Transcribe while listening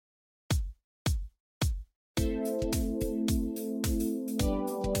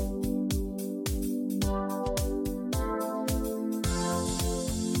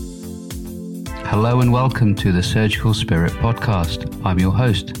Hello and welcome to the Surgical Spirit podcast. I'm your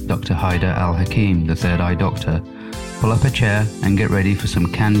host, Dr. Haider Al-Hakim, the Third Eye Doctor. Pull up a chair and get ready for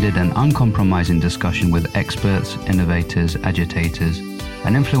some candid and uncompromising discussion with experts, innovators, agitators,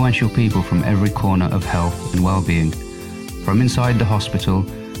 and influential people from every corner of health and well-being. From inside the hospital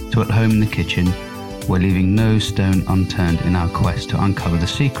to at home in the kitchen, we're leaving no stone unturned in our quest to uncover the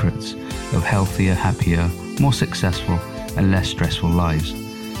secrets of healthier, happier, more successful, and less stressful lives.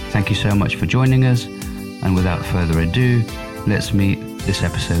 Thank you so much for joining us, and without further ado, let's meet this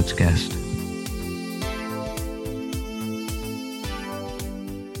episode's guest.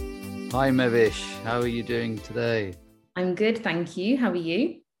 Hi Mevish, how are you doing today? I'm good, thank you. How are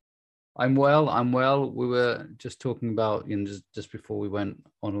you? I'm well. We were just talking about, just before we went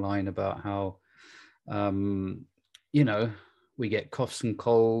online about how, we get coughs and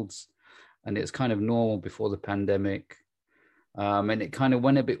colds, and it's kind of normal before the pandemic. And it kind of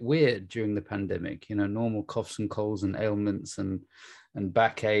went a bit weird during the pandemic, normal coughs and colds and ailments and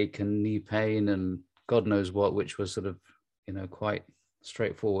backache and knee pain and God knows what, which was sort of, quite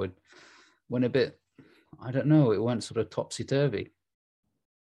straightforward. Went a bit, I don't know, it went sort of topsy-turvy.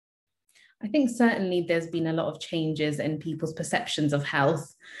 I think certainly there's been a lot of changes in people's perceptions of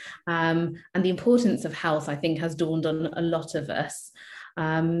health. And the importance of health, I think, has dawned on a lot of us.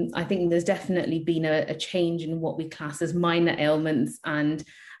 I think there's definitely been a change in what we class as minor ailments and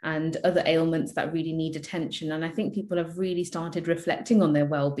other ailments that really need attention. And I think people have really started reflecting on their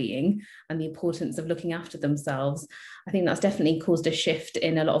well-being and the importance of looking after themselves. I think that's definitely caused a shift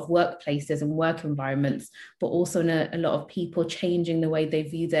in a lot of workplaces and work environments, but also in a lot of people changing the way they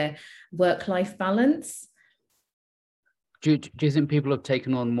view their work-life balance. Do you think people have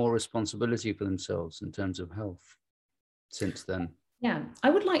taken on more responsibility for themselves in terms of health since then? Yeah, I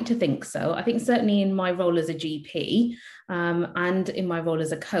would like to think so. I think certainly in my role as a GP and in my role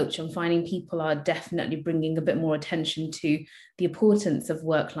as a coach, I'm finding people are definitely bringing a bit more attention to the importance of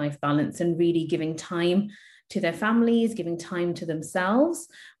work-life balance and really giving time to their families, giving time to themselves.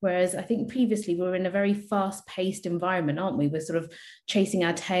 Whereas I think previously we were in a very fast-paced environment, aren't we? We're sort of chasing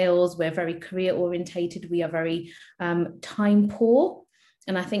our tails. We're very career-orientated. We are very time poor.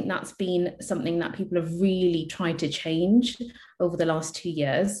 And I think that's been something that people have really tried to change over the last 2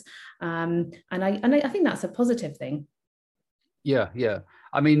 years. And I think that's a positive thing. Yeah.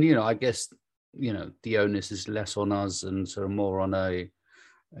 I mean, I guess, the onus is less on us and sort of more on a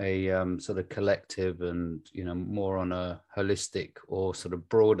sort of collective and, more on a holistic or sort of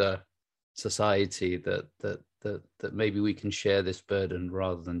broader society that maybe we can share this burden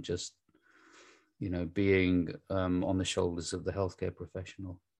rather than just being on the shoulders of the healthcare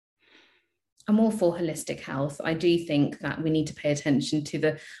professional. I'm all for holistic health. I do think that we need to pay attention to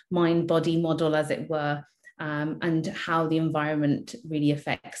the mind-body model, as it were, and how the environment really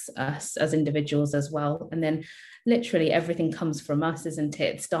affects us as individuals as well. And then literally everything comes from us, isn't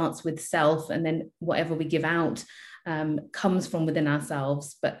it? It starts with self, and then whatever we give out comes from within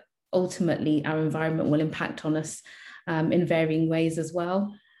ourselves. But ultimately, our environment will impact on us in varying ways as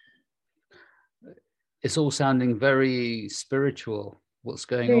well. It's all sounding very spiritual. What's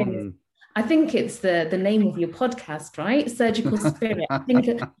going on? I think it's the name of your podcast, right? Surgical Spirit. I think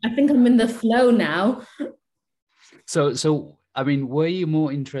I'm in the flow now. So I mean, were you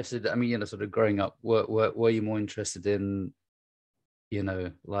more interested? I mean, sort of growing up, were you more interested in,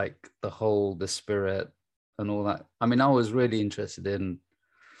 like the spirit and all that? I mean, I was really interested in,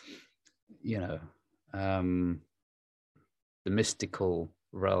 the mystical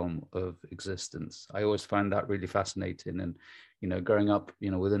realm of existence. I always find that really fascinating, and growing up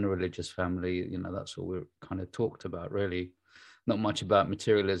within a religious family, that's what we kind of talked about, really not much about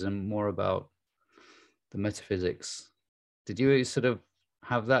materialism, more about the metaphysics. Did you sort of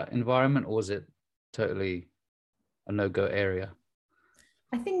have that environment, or was it totally a no-go area?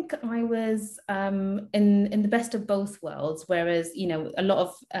 I think I was in the best of both worlds, whereas, a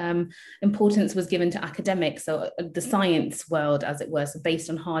lot of importance was given to academics, so the science world, as it were, so based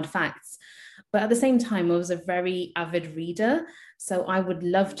on hard facts. But at the same time, I was a very avid reader, so I would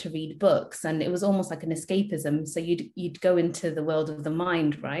love to read books, and it was almost like an escapism. So you'd go into the world of the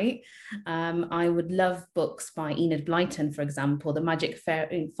mind, right? I would love books by Enid Blyton, for example. The Magic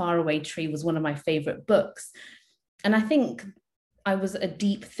Faraway Tree was one of my favorite books. And I think I was a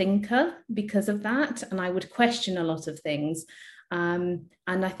deep thinker because of that, and I would question a lot of things. And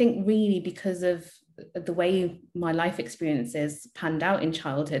I think really because of the way my life experiences panned out in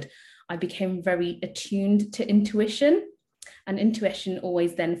childhood, I became very attuned to intuition. And intuition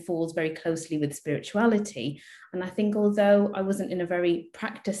always then falls very closely with spirituality. And I think although I wasn't in a very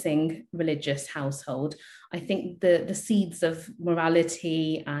practicing religious household, I think the seeds of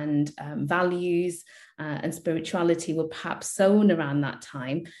morality and values and spirituality were perhaps sown around that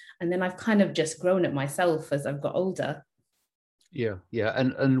time. And then I've kind of just grown it myself as I've got older. Yeah.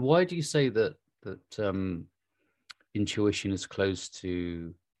 And why do you say that intuition is close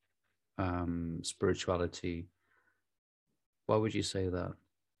to spirituality? Why would you say that?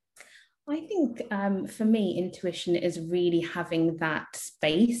 I think for me, intuition is really having that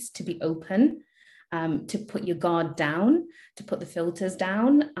space to be open, to put your guard down, to put the filters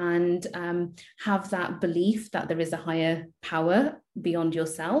down, and have that belief that there is a higher power beyond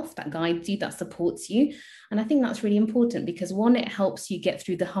yourself that guides you, that supports you. And I think that's really important because, one, it helps you get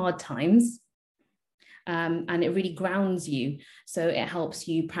through the hard times. And it really grounds you. So it helps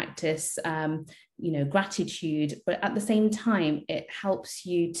you practice, gratitude, but at the same time, it helps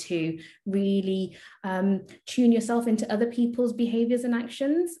you to really tune yourself into other people's behaviors and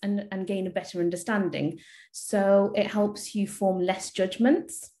actions and gain a better understanding. So it helps you form less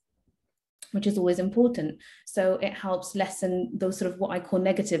judgments, which is always important. So it helps lessen those sort of what I call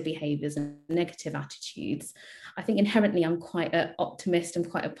negative behaviors and negative attitudes. I think inherently I'm quite an optimist and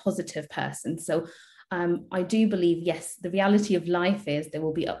quite a positive person. So I do believe, yes, the reality of life is there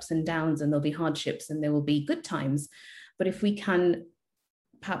will be ups and downs and there'll be hardships and there will be good times. But if we can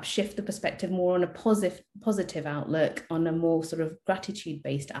perhaps shift the perspective more on a positive outlook, on a more sort of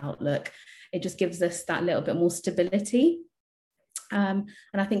gratitude-based outlook, it just gives us that little bit more stability. And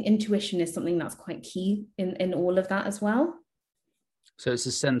I think intuition is something that's quite key in all of that as well. So it's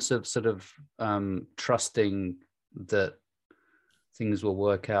a sense of sort of trusting that things will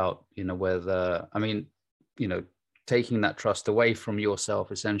work out, taking that trust away from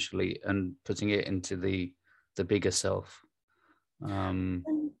yourself essentially and putting it into the bigger self.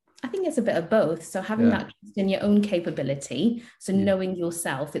 I think it's a bit of both. So having that trust in your own capability, so knowing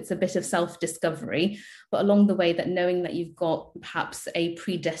yourself, it's a bit of self-discovery, but along the way that knowing that you've got perhaps a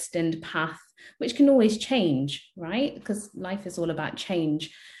predestined path, which can always change, right? Because life is all about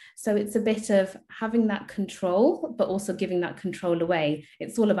change. So it's a bit of having that control, but also giving that control away.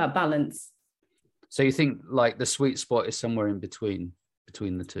 It's all about balance. So you think like the sweet spot is somewhere in between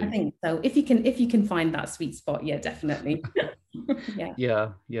the two? I think so. If you can find that sweet spot, yeah, definitely.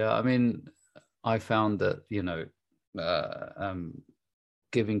 Yeah. I mean, I found that,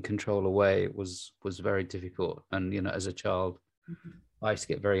 giving control away was very difficult. And, as a child, I used to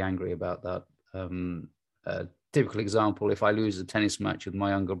get very angry about that. Typical example, if I lose a tennis match with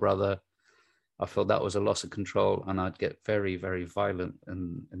my younger brother, I felt that was a loss of control, and I'd get very, very violent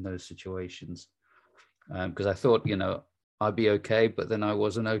in those situations because I thought, I'd be okay, but then I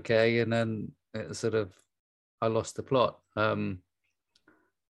wasn't okay, and then it sort of I lost the plot. But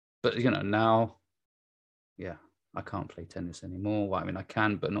now, I can't play tennis anymore. Well, I mean, I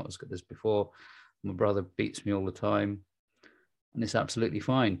can, but not as good as before. My brother beats me all the time, and it's absolutely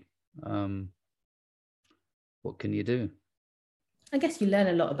fine. What can you do? I guess you learn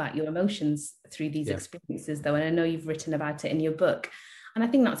a lot about your emotions through these experiences, though. And I know you've written about it in your book. And I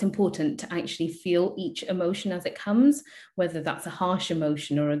think that's important to actually feel each emotion as it comes, whether that's a harsh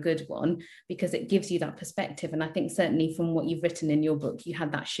emotion or a good one, because it gives you that perspective. And I think certainly from what you've written in your book, you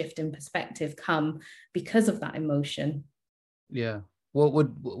had that shift in perspective come because of that emotion. Yeah.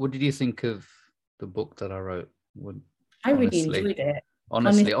 What did you think of the book that I wrote? I really enjoyed it.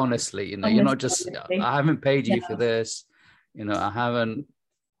 Honestly, you're not just, I haven't paid you for this, I haven't.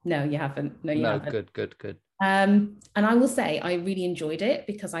 No, you haven't. No, you haven't. Good. And I will say I really enjoyed it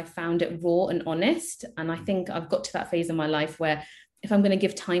because I found it raw and honest. And I think I've got to that phase in my life where if I'm going to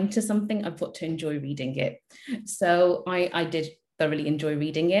give time to something, I've got to enjoy reading it. So I did thoroughly enjoy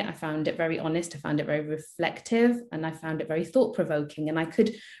reading it. I found it very honest. I found it very reflective, and I found it very thought-provoking, and I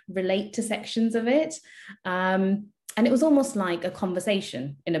could relate to sections of it. And it was almost like a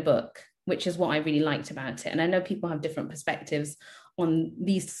conversation in a book, which is what I really liked about it. And I know people have different perspectives on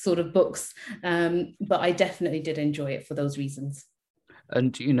these sort of books, but I definitely did enjoy it for those reasons.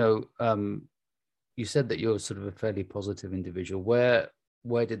 And, you said that you're sort of a fairly positive individual. Where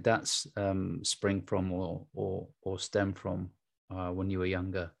did that spring from or stem from when you were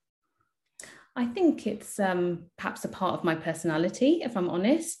younger? I think it's perhaps a part of my personality, if I'm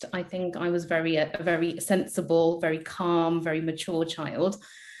honest. I think I was a very sensible, very calm, very mature child.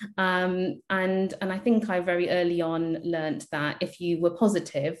 And I think I very early on learned that if you were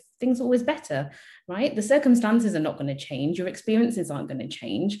positive, things are always better, right? The circumstances are not going to change. Your experiences aren't going to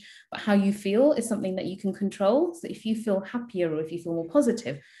change, but how you feel is something that you can control. So if you feel happier or if you feel more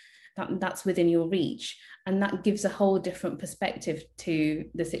positive, that's within your reach. And that gives a whole different perspective to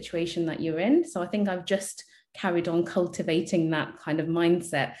the situation that you're in. So I think I've just carried on cultivating that kind of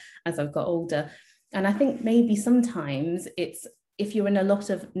mindset as I've got older. And I think maybe sometimes it's, if you're in a lot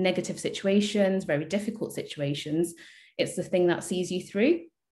of negative situations, very difficult situations, it's the thing that sees you through.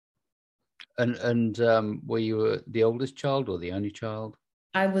 And were you the oldest child or the only child?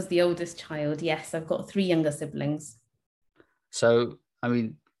 I was the oldest child, yes. I've got 3 younger siblings. So, I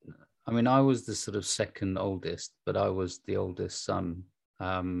mean, I was the sort of second oldest, but I was the oldest son.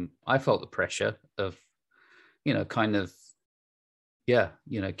 I felt the pressure of, kind of,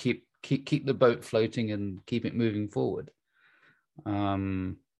 keep the boat floating and keep it moving forward.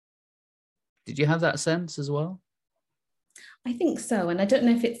 Did you have that sense as well? I think so. And I don't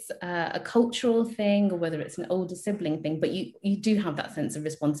know if it's a cultural thing or whether it's an older sibling thing, but you do have that sense of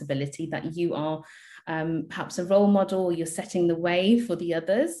responsibility that you are perhaps a role model, you're setting the way for the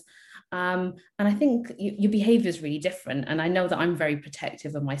others. And I think your behavior is really different. And I know that I'm very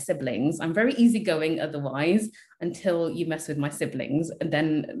protective of my siblings. I'm very easygoing otherwise until you mess with my siblings. And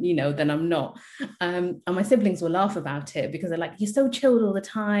then, then I'm not. And my siblings will laugh about it because they're like, you're so chilled all the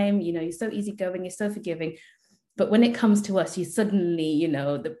time. You're so easygoing, you're so forgiving. But when it comes to us, you suddenly,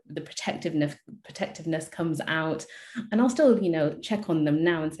 the protectiveness comes out. And I'll still, check on them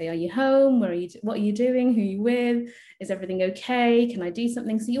now and say, are you home? Where are you? What are you doing? Who are you with? Is everything okay? Can I do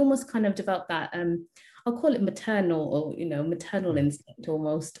something? So you almost kind of develop that, I'll call it maternal or, maternal instinct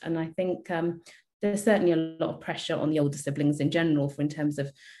almost. And I think there's certainly a lot of pressure on the older siblings in general in terms of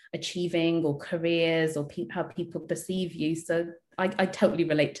achieving or careers or how people perceive you. So I totally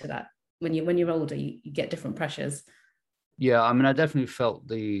relate to that. When you're older, you get different pressures. Yeah, I mean, I definitely felt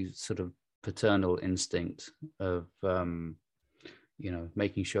the sort of paternal instinct of,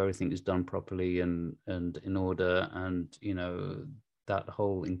 making sure everything is done properly and in order, and that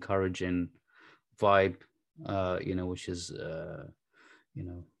whole encouraging vibe, which is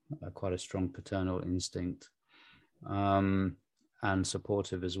quite a strong paternal instinct, and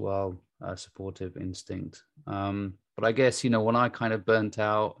supportive as well, supportive instinct. But I guess when I kind of burnt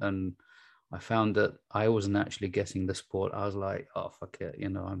out and I found that I wasn't actually getting the support, I was like, oh, fuck it.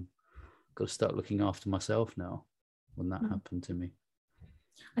 I'm got to start looking after myself now when that happened to me.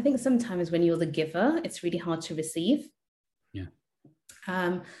 I think sometimes when you're the giver, it's really hard to receive. Yeah.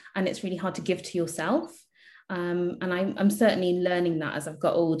 And it's really hard to give to yourself. And I'm certainly learning that as I've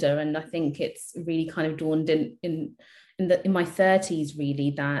got older. And I think it's really kind of dawned in my 30s,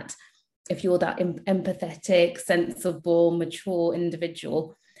 really, that if you're that empathetic, sensible, mature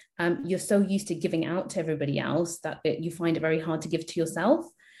individual, you're so used to giving out to everybody else that you find it very hard to give to yourself.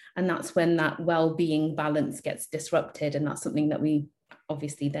 And that's when that well-being balance gets disrupted. And that's something that we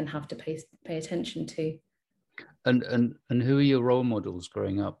obviously then have to pay attention to. And who are your role models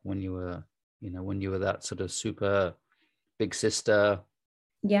growing up when you were, that sort of super big sister?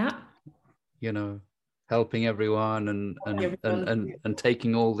 Yeah. Helping everyone and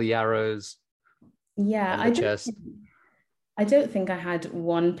taking all the arrows. Yeah, on the chest. I don't think I had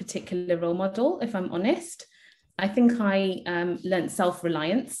one particular role model, if I'm honest. I think I learned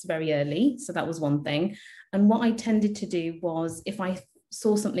self-reliance very early. So that was one thing. And what I tended to do was if I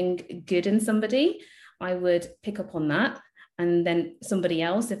saw something good in somebody, I would pick up on that. And then somebody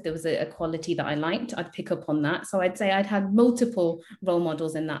else, if there was a quality that I liked, I'd pick up on that. So I'd say I'd had multiple role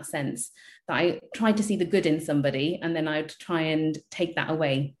models in that sense, that I tried to see the good in somebody and then I'd try and take that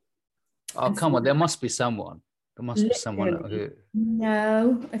away. Oh, come on. There must be someone. There must be someone who...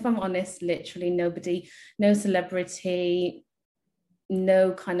 No, if I'm honest, literally nobody, no celebrity,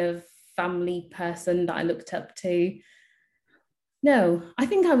 no kind of family person that I looked up to. No, I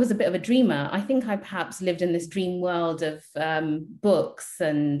think I was a bit of a dreamer. I think I perhaps lived in this dream world of books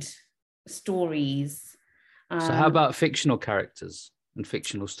and stories. So how about fictional characters and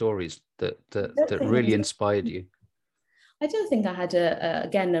fictional stories that really inspired you? I don't think I had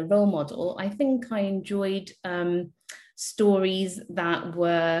a role model. I think I enjoyed stories that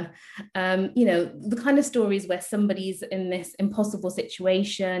were, the kind of stories where somebody's in this impossible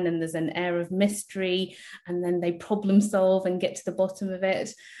situation and there's an air of mystery and then they problem solve and get to the bottom of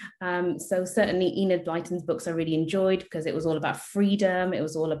it. So certainly Enid Blyton's books I really enjoyed because it was all about freedom. It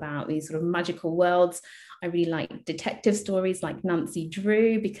was all about these sort of magical worlds. I really like detective stories like Nancy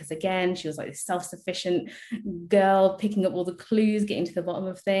Drew because, again, she was like this self-sufficient girl picking up all the clues, getting to the bottom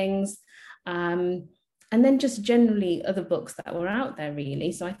of things. And then just generally other books that were out there,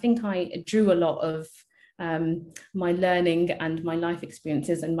 really. So I think I drew a lot of my learning and my life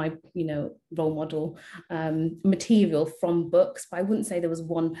experiences and my, role model material from books. But I wouldn't say there was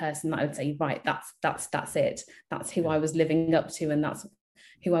one person that I would say, right, that's it. That's who I was living up to. And that's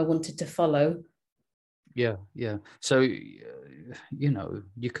who I wanted to follow. Yeah, yeah. So,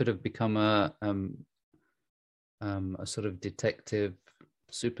 you could have become a sort of detective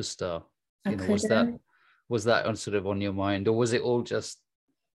superstar. I Was could have. that on sort of on your mind, or was it all just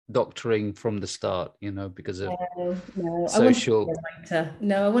doctoring from the start? Because of No, I wanted to be social. a writer.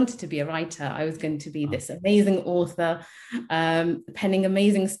 No, I wanted to be a writer. I was going to be this amazing author, penning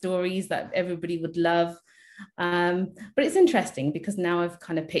amazing stories that everybody would love. But it's interesting because now I've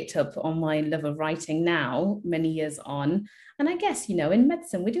kind of picked up on my love of writing now, many years on. And I guess, in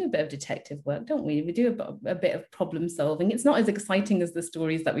medicine, we do a bit of detective work, don't we? We do a bit of problem solving. It's not as exciting as the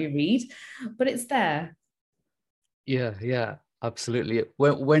stories that we read, but it's there. Yeah, yeah, absolutely.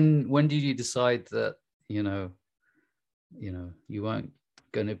 When did you decide that you weren't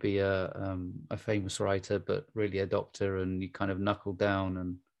going to be a famous writer, but really a doctor, and you kind of knuckled down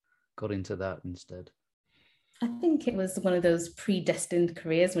and got into that instead? I think it was one of those predestined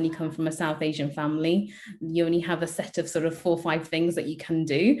careers when you come from a South Asian family. You only have a set of sort of 4 or 5 things that you can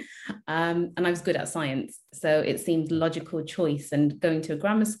do. And I was good at science. So it seemed logical choice. And going to a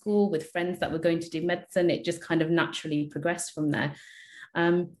grammar school with friends that were going to do medicine, it just kind of naturally progressed from there.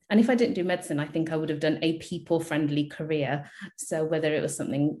 And if I didn't do medicine, I think I would have done a people-friendly career. So whether it was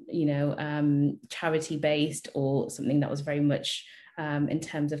something, charity-based or something that was very much in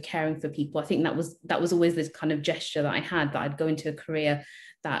terms of caring for people, I think that was always this kind of gesture that I had, that I'd go into a career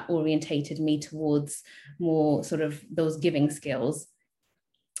that orientated me towards more sort of those giving skills.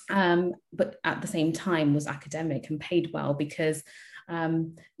 But at the same time was academic and paid well because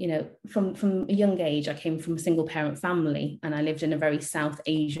from a young age, I came from a single parent family and I lived in a very South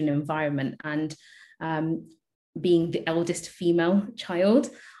Asian environment. And being the eldest female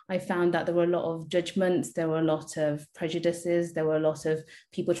child, I found that there were a lot of judgments, there were a lot of prejudices, there were a lot of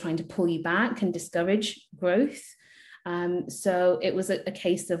people trying to pull you back and discourage growth. So it was a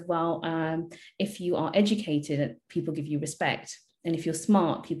case of, if you are educated, people give you respect. And if you're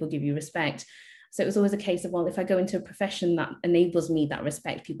smart, people give you respect. So it was always a case of, if I go into a profession that enables me that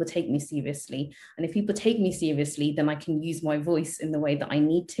respect, people take me seriously. And if people take me seriously, then I can use my voice in the way that I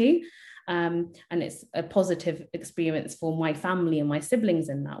need to. And it's a positive experience for my family and my siblings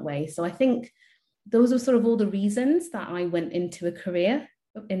in that way. So I think those are sort of all the reasons that I went into a career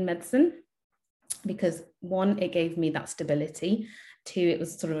in medicine, because 1, it gave me that stability. 2, it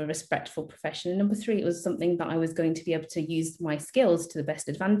was sort of a respectful profession. And number 3, it was something that I was going to be able to use my skills to the best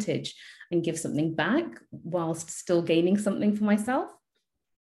advantage and give something back whilst still gaining something for myself.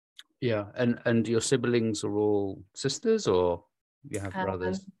 Yeah, and your siblings are all sisters, or you have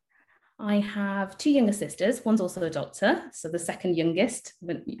brothers? I have 2 younger sisters. One's also a doctor. So the second youngest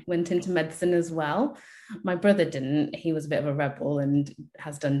went into medicine as well. My brother didn't. He was a bit of a rebel and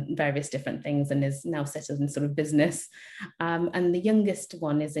has done various different things and is now settled in sort of business. And the youngest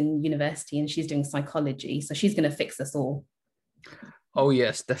one is in university and she's doing psychology. So she's going to fix us all. Oh,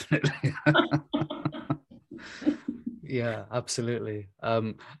 yes, definitely. Yeah, absolutely.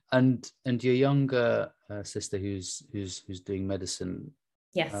 And your younger sister who's doing medicine,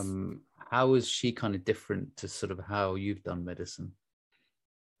 Yes. how is she kind of different to sort of how you've done medicine?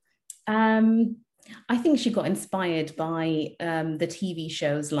 I think she got inspired by the TV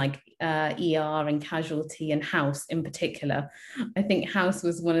shows like ER and Casualty and House in particular. I think House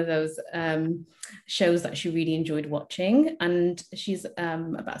was one of those shows that she really enjoyed watching. And she's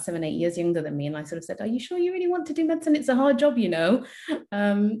about 7, 8 years younger than me. And I sort of said, "Are you sure you really want to do medicine? It's a hard job, you know."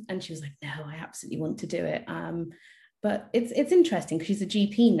 And she was like, "No, I absolutely want to do it." But it's interesting because she's a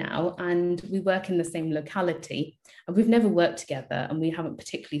GP now and we work in the same locality. And we've never worked together and we haven't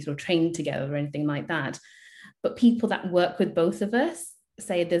particularly sort of trained together or anything like that. But people that work with both of us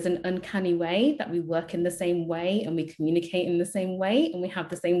say there's an uncanny way that we work in the same way and we communicate in the same way and we have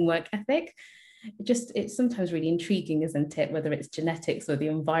the same work ethic. It's sometimes really intriguing, isn't it? Whether it's genetics or the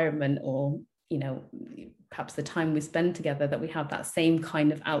environment or, perhaps the time we spend together, that we have that same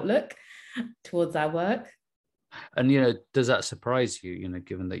kind of outlook towards our work. And, does that surprise you,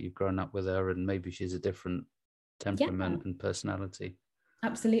 given that you've grown up with her and maybe she's a different temperament and personality?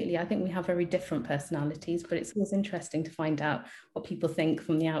 Absolutely. I think we have very different personalities, but it's always interesting to find out what people think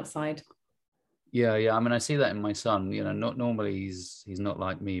from the outside. Yeah, yeah. I mean, I see that in my son. Not normally he's not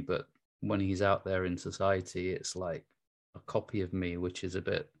like me, but when he's out there in society, it's like a copy of me, which is a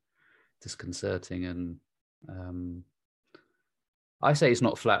bit disconcerting. And I say it's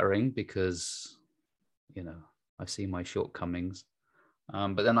not flattering because, I see my shortcomings,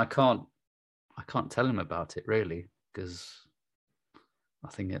 but then I can't tell him about it really, because I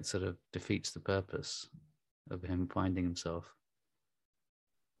think it sort of defeats the purpose of him finding himself.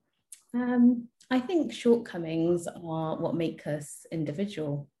 I think shortcomings are what make us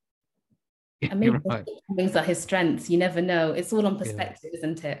individual. And maybe You're the right. shortcomings are his strengths. You never know. It's all on Yeah. perspective,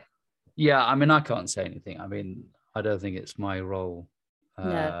 isn't it? Yeah, I mean, I can't say anything. I mean, I don't think it's my role,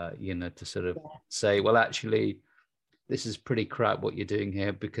 No. to sort of Yeah. say, well, actually, this is pretty crap what you're doing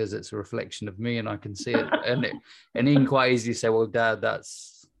here because it's a reflection of me and I can see it. And he can quite easily say, well, Dad,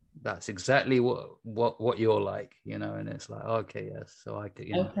 that's exactly what you're like, and it's like, okay, yes. So I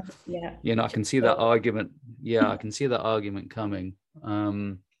could, Okay. Yeah. I can see that Sure. argument. Yeah, I can see that argument coming.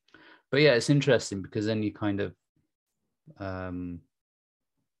 But yeah, it's interesting because then you kind of, um,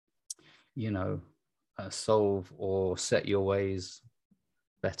 you know, solve or set your ways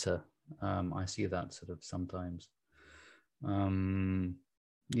better. I see that sort of sometimes.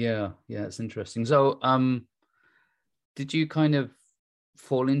 Yeah, it's interesting. So, did you kind of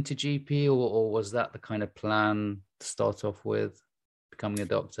fall into GP, or was that the kind of plan to start off with, becoming a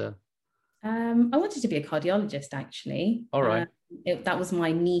doctor? I wanted to be a cardiologist, actually. All right. That was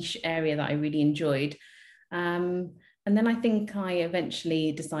my niche area that I really enjoyed. Um, and then I think I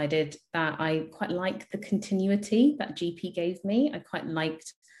eventually decided that I quite liked the continuity that GP gave me. I quite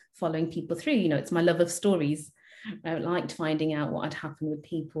liked following people through. It's my love of stories. I liked finding out what had happened with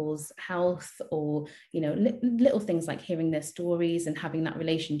people's health, or little things like hearing their stories and having that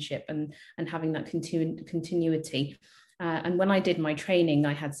relationship and having that continuity. And when I did my training,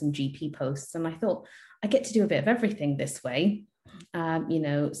 I had some GP posts, and I thought I get to do a bit of everything this way.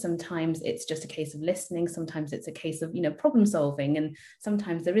 Sometimes it's just a case of listening, sometimes it's a case of problem solving, and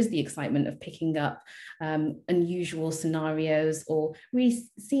sometimes there is the excitement of picking up unusual scenarios or really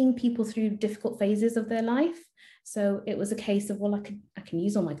seeing people through difficult phases of their life. So it was a case of, well, I can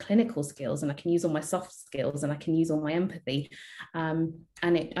use all my clinical skills, and I can use all my soft skills, and I can use all my empathy,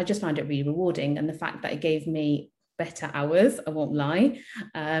 I just found it really rewarding. And the fact that it gave me better hours, I won't lie.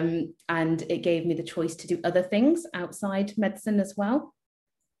 And it gave me the choice to do other things outside medicine as well.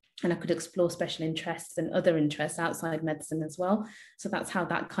 And I could explore special interests and other interests outside medicine as well. So that's how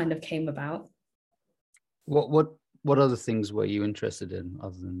that kind of came about. What other things were you interested in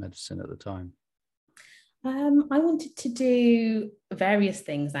other than medicine at the time? I wanted to do various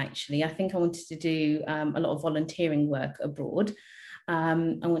things, actually. I think I wanted to do a lot of volunteering work abroad. I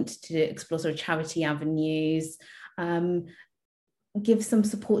wanted to explore sort of charity avenues, give some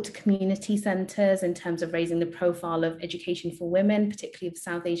support to community centres in terms of raising the profile of education for women, particularly of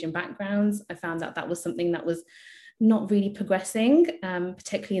South Asian backgrounds. I found that was something that was not really progressing,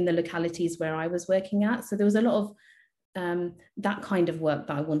 particularly in the localities where I was working at. So there was a lot of that kind of work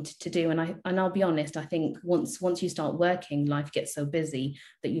that I wanted to do. And I'll be honest, I think once you start working, life gets so busy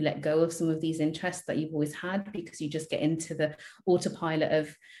that you let go of some of these interests that you've always had, because you just get into the autopilot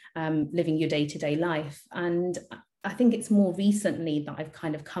of living your day-to-day life. And I think it's more recently that I've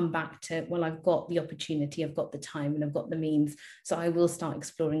kind of come back to, well, I've got the opportunity, I've got the time, and I've got the means. So I will start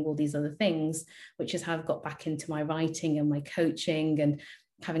exploring all these other things, which is how I've got back into my writing and my coaching and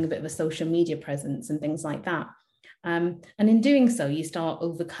having a bit of a social media presence and things like that. And in doing so, you start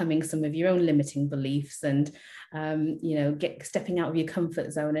overcoming some of your own limiting beliefs and, stepping out of your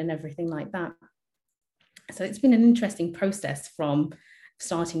comfort zone and everything like that. So it's been an interesting process from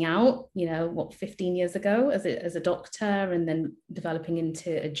starting out, 15 years ago as a doctor, and then developing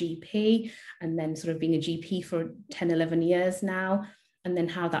into a GP, and then sort of being a GP for 10, 11 years now. And then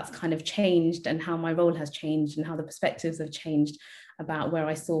how that's kind of changed, and how my role has changed, and how the perspectives have changed about where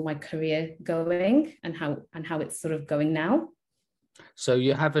I saw my career going, and how it's sort of going now. So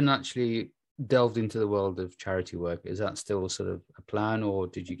you haven't actually delved into the world of charity work. Is that still sort of a plan, or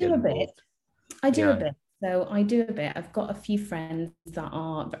did you get involved? I do a bit. So I do a bit. I've got a few friends that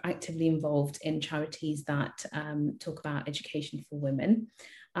are actively involved in charities that talk about education for women.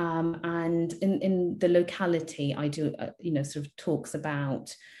 And in the locality, I do, sort of talks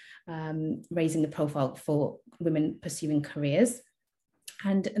about raising the profile for women pursuing careers.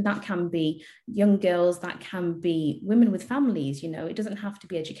 And that can be young girls, that can be women with families. It doesn't have to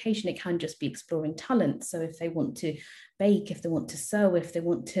be education, it can just be exploring talent. So if they want to bake, if they want to sew, if they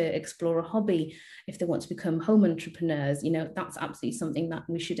want to explore a hobby, if they want to become home entrepreneurs, that's absolutely something that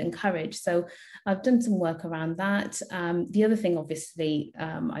we should encourage. So I've done some work around that. The other thing, obviously,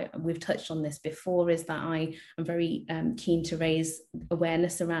 we've touched on this before, is that I am very keen to raise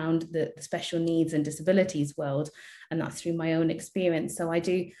awareness around the special needs and disabilities world, and that's through my own experience. So I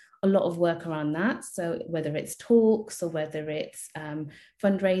do a lot of work around that. So whether it's talks, or whether it's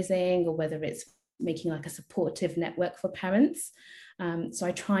fundraising, or whether it's making like a supportive network for parents. So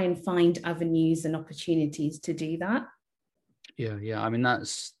I try and find avenues and opportunities to do that. Yeah. I mean,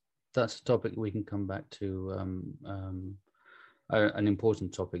 that's a topic we can come back to an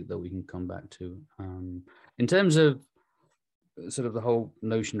important topic that we can come back to. In terms of sort of the whole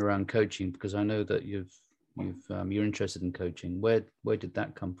notion around coaching, because I know that you're interested in coaching. Where did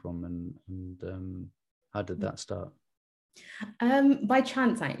that come from, and how did that start? By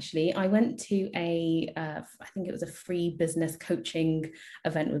chance, actually, I went to I think it was a free business coaching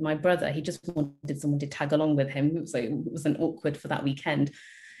event with my brother. He just wanted someone to tag along with him, so it wasn't awkward for that weekend.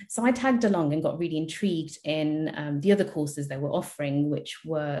 So I tagged along and got really intrigued in the other courses they were offering, which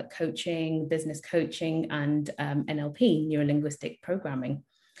were coaching, business coaching, and NLP, neuro-linguistic programming.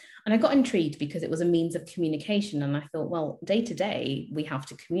 And I got intrigued because it was a means of communication. And I thought, well, day to day, we have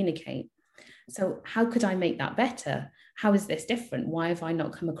to communicate. So how could I make that better? How is this different? Why have I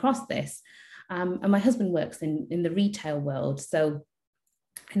not come across this? And my husband works in the retail world. So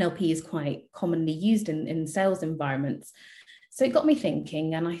NLP is quite commonly used in sales environments. So it got me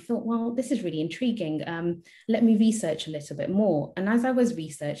thinking, and I thought, well, this is really intriguing. Let me research a little bit more. And as I was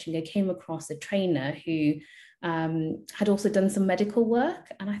researching, I came across a trainer who had also done some medical work.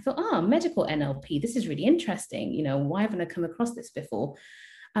 And I thought, medical NLP, this is really interesting. You know, why haven't I come across this before?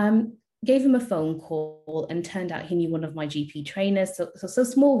 Gave him a phone call, and turned out he knew one of my GP trainers. So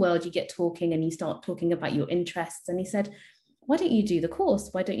small world, you get talking and you start talking about your interests. And he said, why don't you do the course?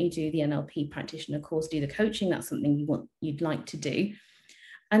 Why don't you do the NLP practitioner course, do the coaching? That's something you'd like to do.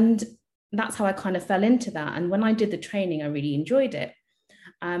 And that's how I kind of fell into that. And when I did the training, I really enjoyed it.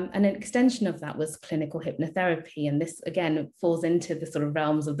 And an extension of that was clinical hypnotherapy. And this, again, falls into the sort of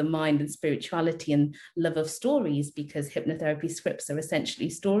realms of the mind and spirituality and love of stories, because hypnotherapy scripts are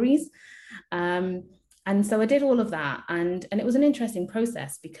essentially stories. And so I did all of that. And it was an interesting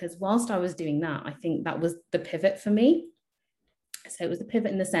process, because whilst I was doing that, I think that was the pivot for me. So it was a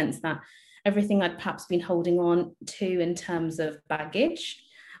pivot in the sense that everything I'd perhaps been holding on to in terms of baggage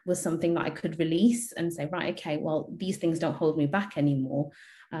was something that I could release and say, right, okay, well, these things don't hold me back anymore.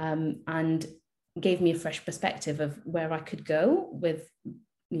 And gave me a fresh perspective of where I could go with,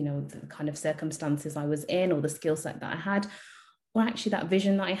 you know, the kind of circumstances I was in, or the skill set that I had, or actually that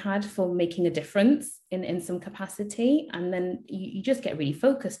vision that I had for making a difference in some capacity. And then you just get really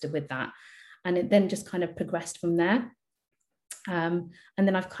focused with that. And it then just kind of progressed from there. And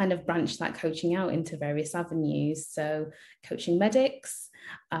then I've kind of branched that coaching out into various avenues. So coaching medics,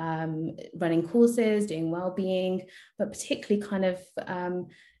 running courses, doing well-being, but particularly kind of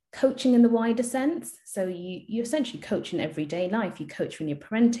coaching in the wider sense. So you essentially coach in everyday life. You coach when you're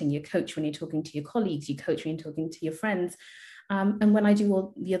parenting, you coach when you're talking to your colleagues, you coach when you're talking to your friends. And when I do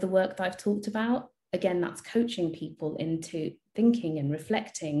all the other work that I've talked about, again, that's coaching people into thinking and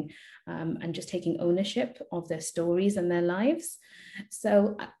reflecting, and just taking ownership of their stories and their lives.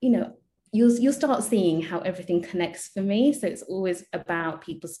 So, you know, you'll start seeing how everything connects for me. So it's always about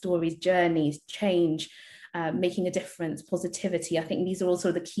people's stories, journeys, change, making a difference, positivity. I think these are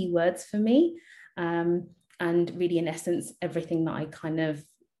also the key words for me. And really, in essence, everything that I kind of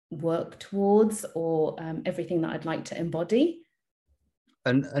work towards, or everything that I'd like to embody.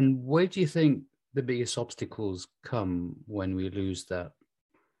 And where do you think the biggest obstacles come when we lose that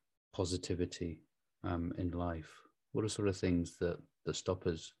positivity in life? What are sort of things that stop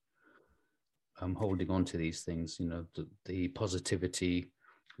us holding on to these things, you know, the positivity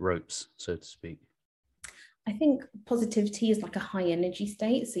ropes, so to speak? I think positivity is like a high energy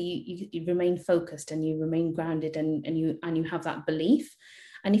state. So you remain focused and you remain grounded, and you have that belief.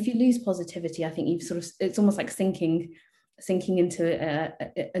 And if you lose positivity, I think you've sort of, it's almost like sinking into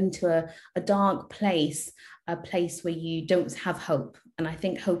a dark place, a place where you don't have hope. And I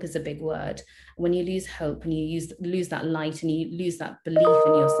think hope is a big word. When you lose hope and you lose that light, and you lose that belief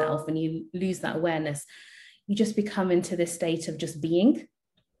in yourself, and you lose that awareness, you just become into this state of just being.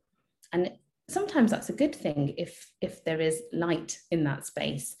 And sometimes that's a good thing if there is light in that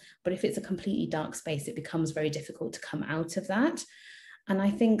space. But if it's a completely dark space, it becomes very difficult to come out of that. And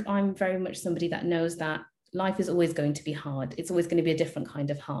I think I'm very much somebody that knows that life is always going to be hard. It's always going to be a different kind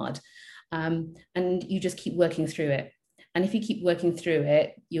of hard. And you just keep working through it. And if you keep working through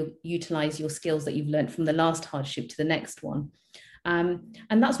it, you'll utilize your skills that you've learned from the last hardship to the next one. And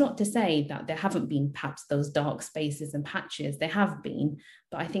that's not to say that there haven't been perhaps those dark spaces and patches. There have been,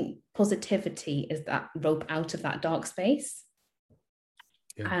 but I think positivity is that rope out of that dark space.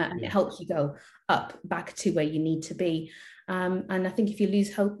 And it helps you go up back to where you need to be. And I think if you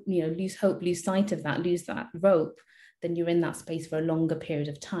lose hope, lose sight of that, lose that rope, then you're in that space for a longer period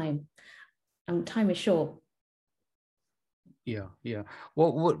of time. And time is short. Yeah.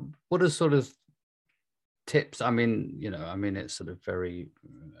 What are sort of tips? I mean, it's sort of very,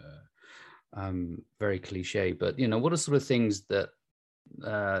 very cliche, but what are sort of things that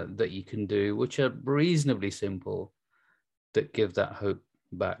you can do which are reasonably simple, that give that hope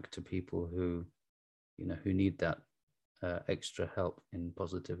back to people who, who need that extra help in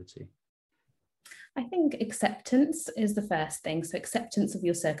positivity? I think acceptance is the first thing. So acceptance of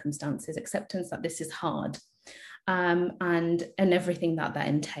your circumstances, acceptance that this is hard, and everything that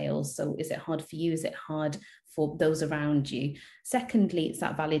entails. So is it hard for you? Is it hard for those around you? Secondly, it's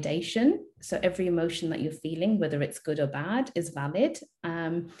that validation. So every emotion that you're feeling, whether it's good or bad, is valid.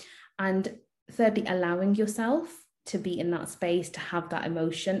 And thirdly, allowing yourself to be in that space, to have that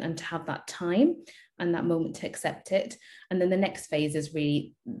emotion and to have that time and that moment to accept it. And then the next phase is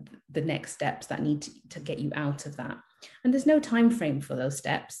really the next steps that need to get you out of that. And there's no time frame for those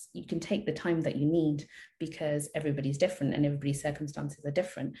steps. You can take the time that you need because everybody's different and everybody's circumstances are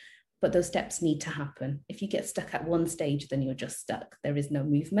different. But those steps need to happen. If you get stuck at one stage, then you're just stuck. There is no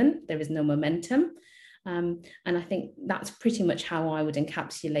movement, there is no momentum. And I think that's pretty much how I would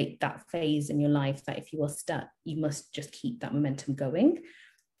encapsulate that phase in your life, that if you are stuck, you must just keep that momentum going,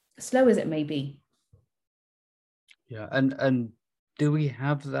 slow as it may be. Yeah, and do we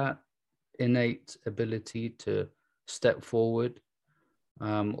have that innate ability to step forward,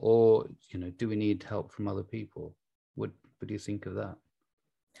 or do we need help from other people? What do you think of that?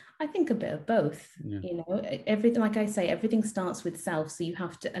 I think a bit of both. Yeah. Everything, like I say, everything starts with self, so you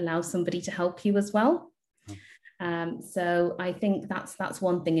have to allow somebody to help you as well. So I think that's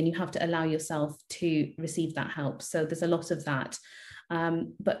one thing, and you have to allow yourself to receive that help. So there's a lot of that.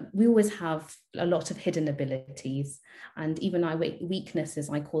 But we always have a lot of hidden abilities, and even our weaknesses,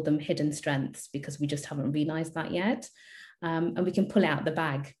 I call them hidden strengths, because we just haven't realized that yet. And we can pull out the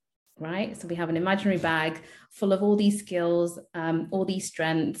bag, right? So we have an imaginary bag full of all these skills, all these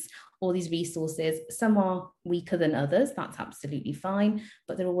strengths, all these resources. Some are weaker than others. That's absolutely fine,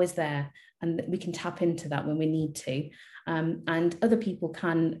 but they're always there. And we can tap into that when we need to. And other people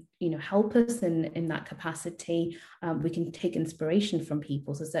can, help us in that capacity. We can take inspiration from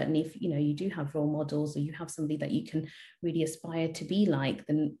people. So certainly if, you do have role models, or you have somebody that you can really aspire to be like,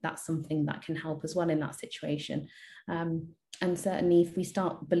 then that's something that can help as well in that situation. And certainly if we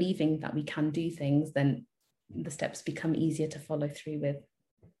start believing that we can do things, then the steps become easier to follow through with.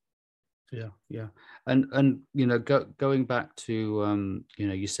 Yeah. And going back to,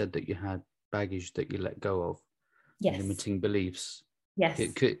 you said that you had baggage that you let go of. Yes. Limiting beliefs. Yes.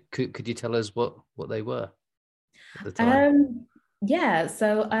 Could you tell us what they were at the time? Yeah.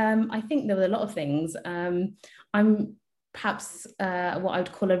 So I think there were a lot of things. I'm perhaps what I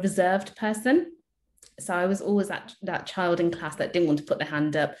would call a reserved person. So I was always that child in class that didn't want to put their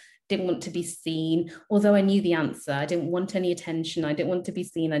hand up, didn't want to be seen, although I knew the answer. I didn't want any attention. I didn't want to be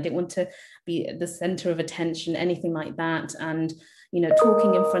seen. I didn't want to be the center of attention, anything like that. And,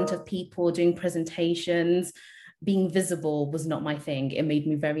 talking in front of people, doing presentations, being visible was not my thing. It made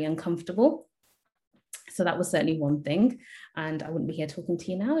me very uncomfortable. So that was certainly one thing. And I wouldn't be here talking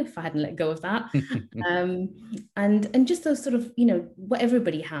to you now if I hadn't let go of that. And just those sort of, what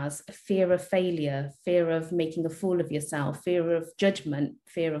everybody has, a fear of failure, fear of making a fool of yourself, fear of judgment,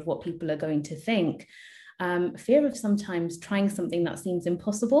 fear of what people are going to think, fear of sometimes trying something that seems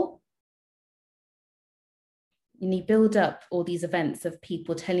impossible. And you build up all these events of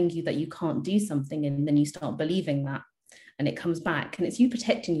people telling you that you can't do something, and then you start believing that, and it comes back, and it's you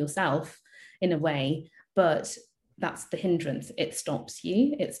protecting yourself in a way, but that's the hindrance. It stops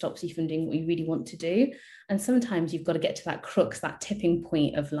you from doing what you really want to do. And sometimes you've got to get to that crux, that tipping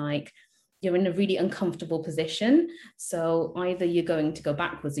point of like, you're in a really uncomfortable position. So either you're going to go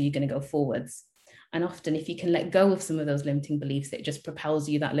backwards or you're going to go forwards. And often if you can let go of some of those limiting beliefs, it just propels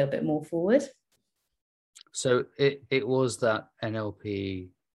you that little bit more forward. So it was that NLP,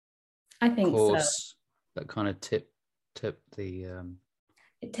 I think, course that kind of tipped the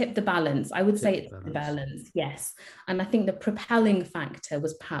it tipped the balance. I would say it's the balance, yes. And I think the propelling factor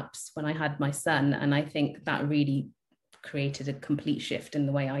was perhaps when I had my son, and I think that really created a complete shift in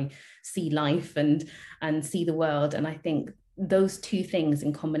the way I see life and see the world. And I think those two things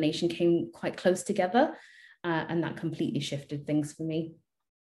in combination came quite close together, and that completely shifted things for me.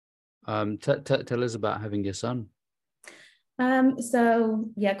 Tell us about having your son. So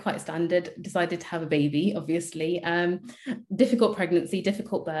yeah, quite standard. Decided to have a baby, obviously. Difficult pregnancy,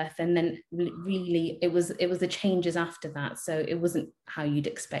 difficult birth, and then really it was the changes after that. So it wasn't how you'd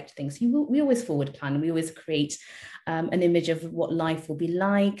expect things. We always forward plan. We always create an image of what life will be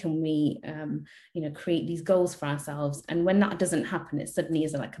like, and we create these goals for ourselves. And when that doesn't happen, it suddenly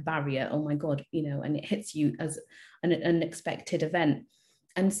is like a barrier. Oh my God, and it hits you as an unexpected event.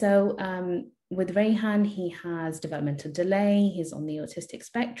 And so with Rayhan, he has developmental delay, he's on the autistic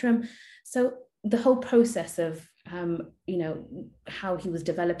spectrum. So the whole process of how he was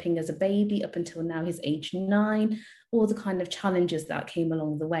developing as a baby up until now he's age 9, all the kind of challenges that came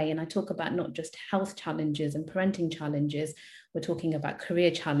along the way. And I talk about not just health challenges and parenting challenges, we're talking about career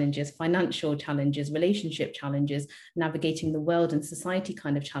challenges, financial challenges, relationship challenges, navigating the world and society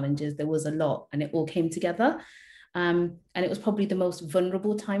kind of challenges. There was a lot, and it all came together. And it was probably the most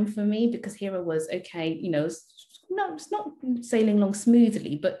vulnerable time for me, because here I was, okay, no, it's not sailing along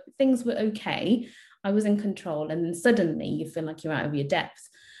smoothly, but things were okay. I was in control. And then suddenly you feel like you're out of your depth.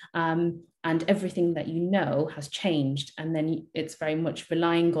 And everything that has changed. And then it's very much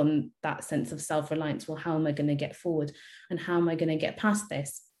relying on that sense of self-reliance. Well, how am I going to get forward? And how am I going to get past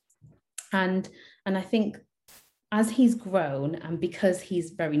this? And I think as he's grown, and because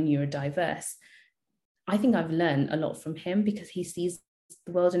he's very neurodiverse, I think I've learned a lot from him, because he sees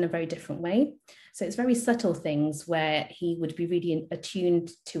the world in a very different way. So it's very subtle things where he would be really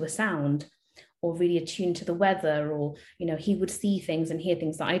attuned to a sound, or really attuned to the weather, or, he would see things and hear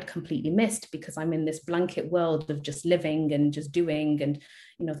things that I'd completely missed, because I'm in this blanket world of just living and just doing, and,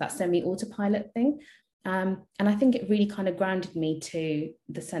 that semi-autopilot thing. And I think it really kind of grounded me to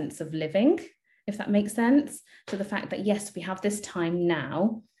the sense of living, if that makes sense. To the fact that, yes, we have this time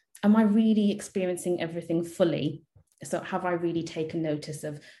now. Am I really experiencing everything fully? So have I really taken notice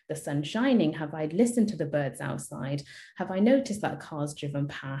of the sun shining? Have I listened to the birds outside? Have I noticed that a car's driven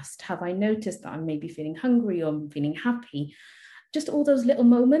past? Have I noticed that I'm maybe feeling hungry, or I'm feeling happy? Just all those little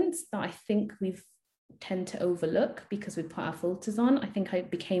moments that I think we've tend to overlook because we put our filters on. I think I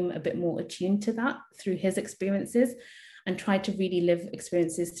became a bit more attuned to that through his experiences, and tried to really live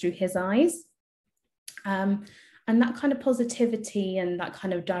experiences through his eyes. And that kind of positivity and that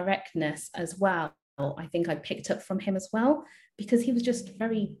kind of directness as well, I think I picked up from him as well, because he was just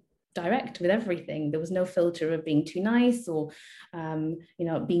very direct with everything. There was no filter of being too nice or,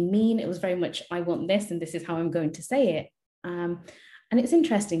 being mean. It was very much, I want this, and this is how I'm going to say it. And it's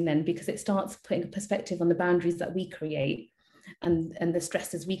interesting then, because it starts putting a perspective on the boundaries that we create, and the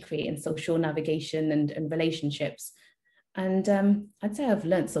stresses we create in social navigation and relationships. And I'd say I've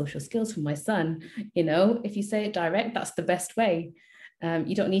learned social skills from my son. If you say it direct, that's the best way.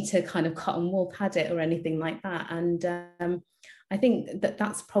 You don't need to kind of cotton wool pad it or anything like that. And I think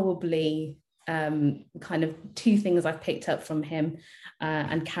that's probably kind of two things I've picked up from him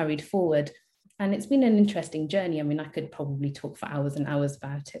and carried forward. And it's been an interesting journey. I mean, I could probably talk for hours and hours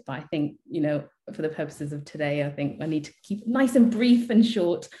about it, but I think, for the purposes of today, I think I need to keep it nice and brief and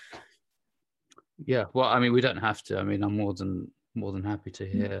short. Yeah, well, I mean, we don't have to. I mean, I'm more than happy to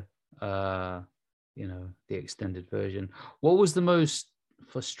hear, the extended version. What was the most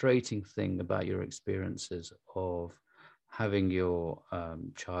frustrating thing about your experiences of having your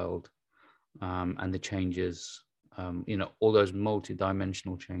child and the changes, all those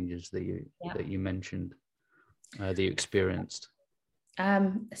multi-dimensional changes that you mentioned, that you experienced?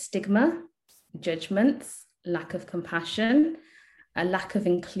 Stigma, judgments, lack of compassion, a lack of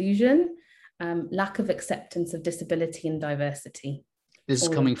inclusion, lack of acceptance of disability and diversity. This is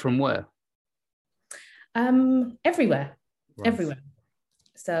coming from where? Everywhere. Right. Everywhere.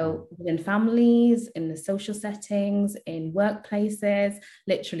 So within families, in the social settings, in workplaces,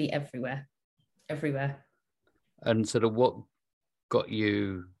 literally everywhere. And sort of what got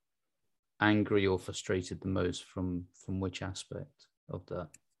you angry or frustrated the most from which aspect of that?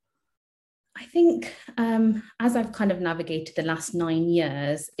 I think as I've kind of navigated the last 9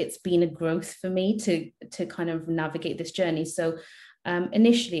 years, it's been a growth for me to kind of navigate this journey. So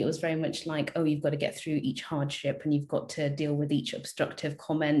initially it was very much like, oh, you've got to get through each hardship and you've got to deal with each obstructive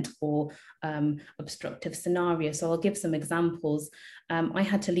comment or obstructive scenario. So I'll give some examples. I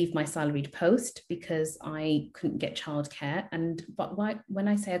had to leave my salaried post because I couldn't get childcare. But when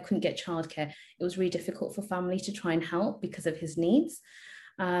I say I couldn't get childcare, it was really difficult for family to try and help because of his needs.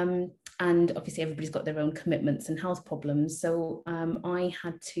 And obviously everybody's got their own commitments and health problems. So I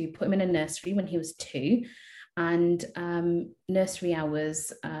had to put him in a nursery when he was 2. And nursery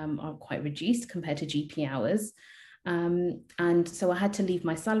hours are quite reduced compared to GP hours. And so I had to leave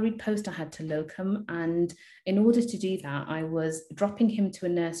my salaried post, I had to locum. And in order to do that, I was dropping him to a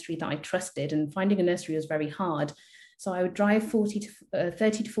nursery that I trusted, and finding a nursery was very hard. So I would drive 30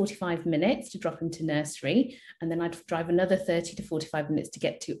 to 45 minutes to drop him to nursery. And then I'd drive another 30 to 45 minutes to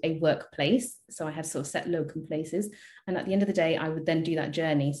get to a workplace. So I had sort of set locum places. And at the end of the day, I would then do that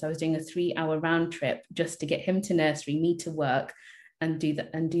journey. So I was doing a 3-hour round trip just to get him to nursery, me to work, and do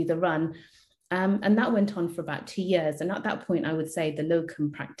the run. And that went on for about 2 years. And at that point, I would say the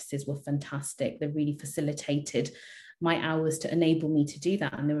locum practices were fantastic. They really facilitated my hours to enable me to do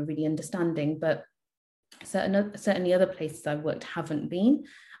that. And they were really understanding. But certainly other places I've worked haven't been.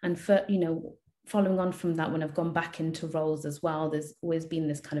 And for, following on from that, when I've gone back into roles as well, there's always been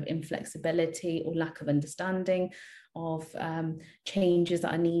this kind of inflexibility or lack of understanding of changes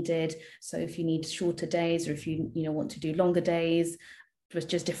that are needed. So if you need shorter days, or if you want to do longer days with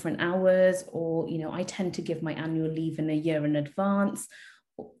just different hours, or I tend to give my annual leave in a year in advance,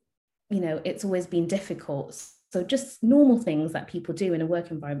 it's always been difficult. So just normal things that people do in a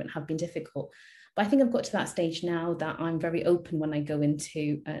work environment have been difficult. But I think I've got to that stage now that I'm very open when I go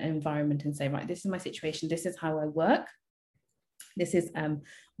into an environment and say, right, this is my situation, this is how I work, this is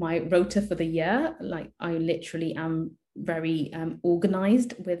my rota for the year. Like, I literally am very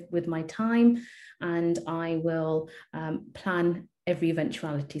organized with my time, and I will plan every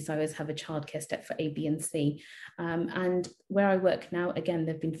eventuality. So I always have a childcare step for A, B, and C. And where I work now, again,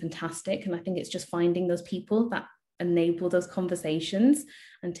 they've been fantastic. And I think it's just finding those people that enable those conversations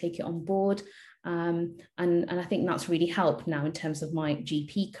and take it on board. And I think that's really helped now in terms of my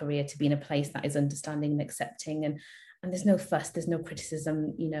GP career, to be in a place that is understanding and accepting, and there's no fuss, there's no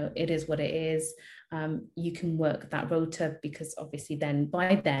criticism, it is what it is. You can work that rota, because obviously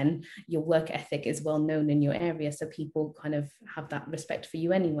by then your work ethic is well known in your area, so people kind of have that respect for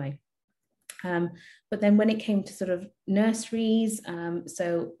you anyway. But then when it came to sort of nurseries,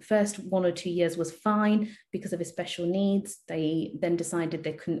 so first 1 or 2 years was fine because of his special needs. They then decided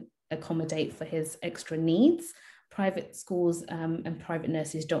they couldn't accommodate for his extra needs. Private schools and private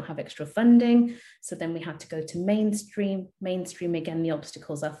nurseries don't have extra funding. So then we had to go to mainstream. Mainstream, again, the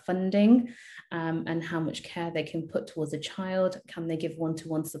obstacles are funding and how much care they can put towards a child. Can they give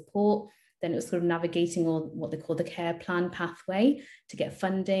one-to-one support? Then it was sort of navigating all what they call the care plan pathway to get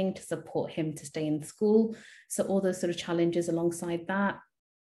funding to support him to stay in school. So all those sort of challenges alongside that.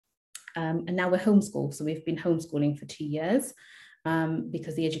 And now we're homeschooled. So we've been homeschooling for 2 years.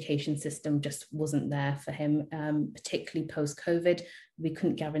 Because the education system just wasn't there for him, particularly post-COVID. We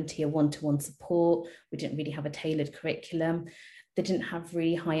couldn't guarantee a one-to-one support. We didn't really have a tailored curriculum. They didn't have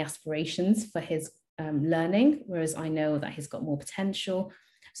really high aspirations for his learning, whereas I know that he's got more potential.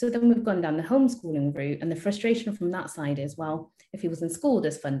 So then we've gone down the homeschooling route, and the frustration from that side is, well, if he was in school,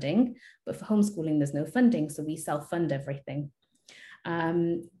 there's funding, but for homeschooling, there's no funding, so we self-fund everything.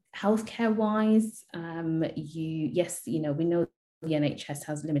 Healthcare wise, we know the NHS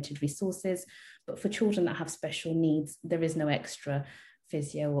has limited resources, but for children that have special needs, there is no extra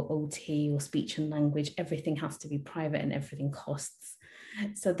physio or OT or speech and language. Everything has to be private and everything costs.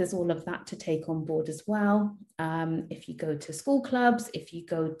 So there's all of that to take on board as well. If you go to school clubs, if you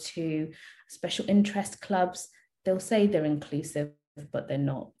go to special interest clubs, they'll say they're inclusive, but they're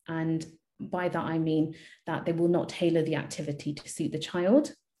not. And by that, I mean that they will not tailor the activity to suit the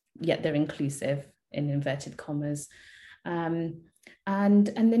child, yet they're inclusive in inverted commas. And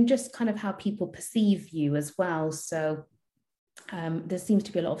then just kind of how people perceive you as well. So there seems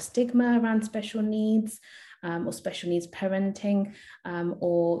to be a lot of stigma around special needs or special needs parenting,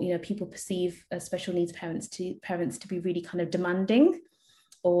 or people perceive special needs parents to be really kind of demanding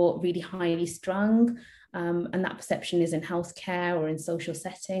or really highly strung, and that perception is in healthcare or in social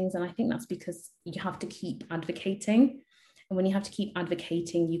settings. And I think that's because you have to keep advocating, and when you have to keep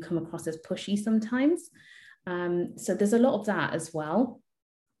advocating, you come across as pushy sometimes. So there's a lot of that as well.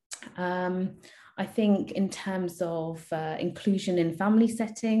 I think in terms of inclusion in family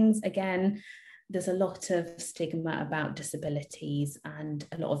settings, again, there's a lot of stigma about disabilities and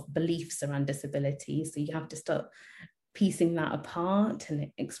a lot of beliefs around disabilities. So you have to start piecing that apart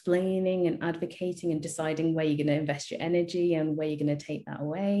and explaining and advocating and deciding where you're going to invest your energy and where you're going to take that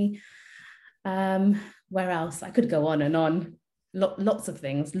away. Where else? I could go on and on. Lots of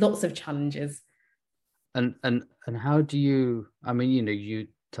things, lots of challenges. And how do you, you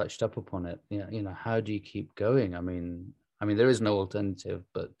touched up upon it, how do you keep going? I mean, there is no alternative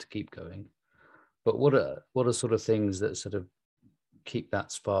but to keep going. But what are sort of things that sort of keep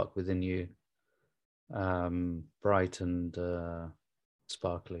that spark within you bright and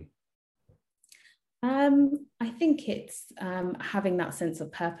sparkly? I think it's having that sense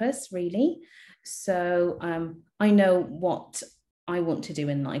of purpose, really. So I know what I want to do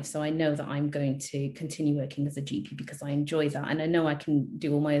in life. So I know that I'm going to continue working as a GP because I enjoy that. And I know I can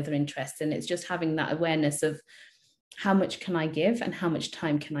do all my other interests. And it's just having that awareness of how much can I give and how much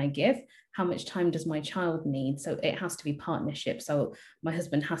time can I give? How much time does my child need? So it has to be partnership. So my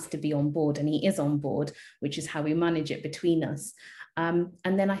husband has to be on board, and he is on board, which is how we manage it between us. And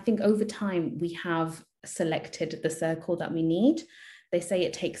then I think over time, we have selected the circle that we need. They say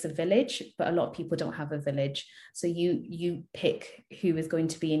it takes a village, but a lot of people don't have a village. So you pick who is going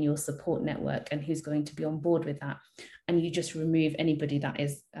to be in your support network and who's going to be on board with that. And you just remove anybody that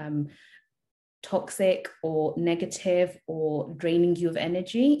is toxic or negative or draining you of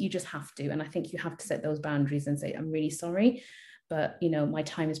energy, you just have to. And I think you have to set those boundaries and say, I'm really sorry, but my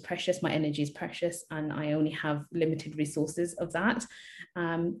time is precious, my energy is precious, and I only have limited resources of that,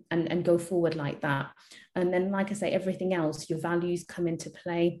 and go forward like that. And then, like I say, everything else, your values come into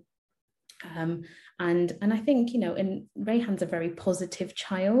play. And I think, and Rayhan's a very positive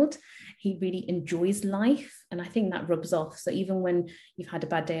child. He really enjoys life. And I think that rubs off. So even when you've had a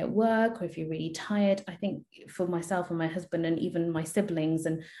bad day at work, or if you're really tired, I think for myself and my husband and even my siblings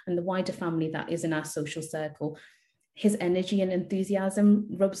and the wider family that is in our social circle, his energy and enthusiasm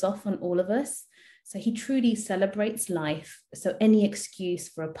rubs off on all of us. So he truly celebrates life. So any excuse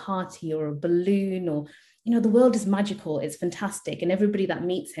for a party or a balloon or, the world is magical, it's fantastic. And everybody that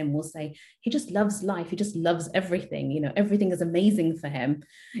meets him will say, he just loves life. He just loves everything. Everything is amazing for him.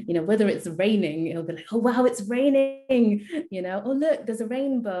 Whether it's raining, he'll be like, oh, wow, it's raining. Oh, look, there's a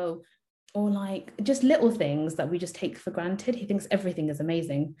rainbow. Or like just little things that we just take for granted. He thinks everything is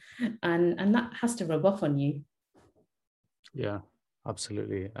amazing. And that has to rub off on you. Yeah,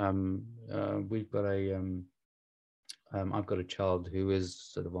 absolutely. We've got I've got a child who is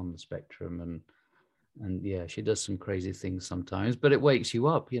sort of on the spectrum, and yeah, she does some crazy things sometimes, but it wakes you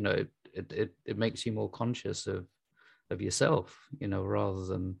up. It makes you more conscious of yourself, rather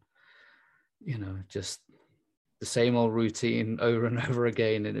than just the same old routine over and over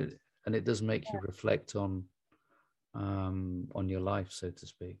again, and it does make you reflect on your life, so to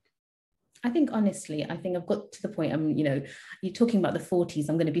speak. I think honestly, I've got to the point, you're talking about the 40s,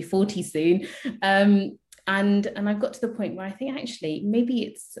 I'm going to be 40 soon. And I've got to the point where I think actually maybe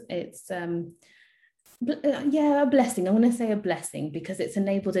it's a blessing. I want to say a blessing because it's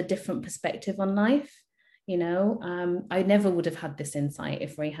enabled a different perspective on life. I never would have had this insight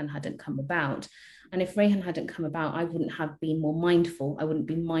if Rayhan hadn't come about. And if Rayhan hadn't come about, I wouldn't have been more mindful. I wouldn't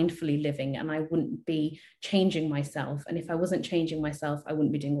be mindfully living, and I wouldn't be changing myself. And if I wasn't changing myself, I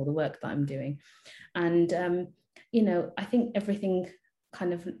wouldn't be doing all the work that I'm doing. And, I think everything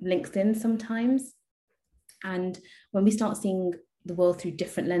kind of links in sometimes. And when we start seeing the world through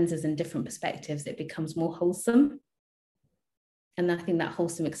different lenses and different perspectives, it becomes more wholesome. And I think that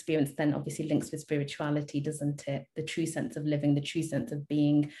wholesome experience then obviously links with spirituality, doesn't it? The true sense of living, the true sense of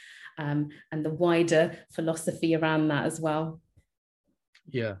being, and the wider philosophy around that as well.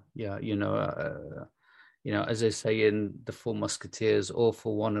 Yeah. As they say in The Four Musketeers, all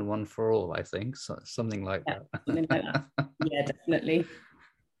for one and one for all, I think. So, something like that. Something like that. Yeah, definitely.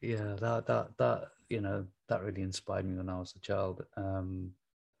 Yeah, that really inspired me when I was a child. And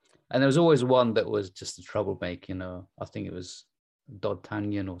there was always one that was just a troublemaker, I think it was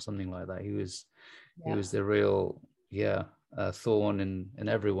D'Artagnan or something like that. He was the real, thorn in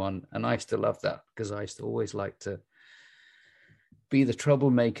everyone. And I used to love that because I used to always like to be the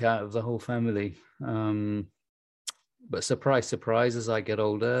troublemaker out of the whole family. But surprise, surprise, as I get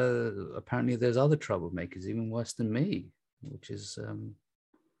older, apparently there's other troublemakers even worse than me, which is,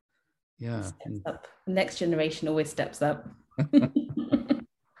 Steps up. The next generation always steps up.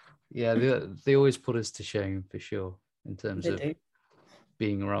 Yeah, they always put us to shame for sure in terms of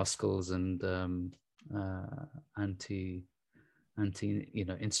being rascals and anti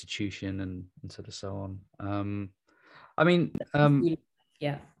institution and sort of so on.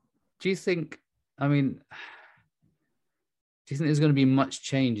 Yeah. Do you think there's going to be much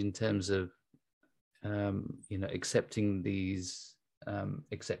change in terms of accepting these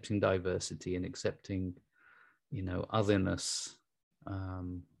accepting diversity and accepting otherness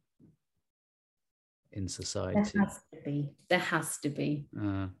in society? There has to be.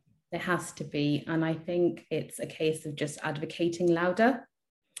 And I think it's a case of just advocating louder.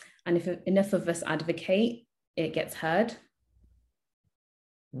 And if enough of us advocate, it gets heard.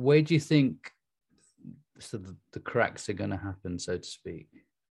 Where do you think the cracks are going to happen, so to speak?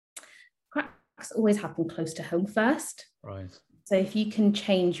 Cracks always happen close to home first. Right. So if you can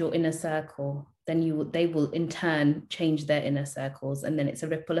change your inner circle, then they will in turn change their inner circles, and then it's a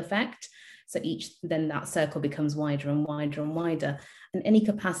ripple effect. So then that circle becomes wider and wider and wider. And any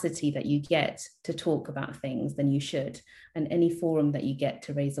capacity that you get to talk about things, then you should. And any forum that you get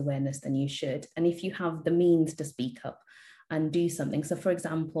to raise awareness, then you should. And if you have the means to speak up and do something. So for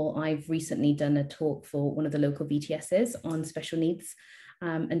example, I've recently done a talk for one of the local VTSs on special needs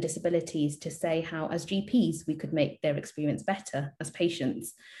and disabilities, to say how as GPs we could make their experience better as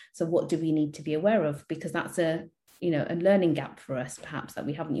patients. So what do we need to be aware of? Because that's a learning gap for us, perhaps, that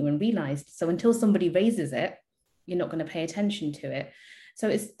we haven't even realized. So until somebody raises it, you're not going to pay attention to it. So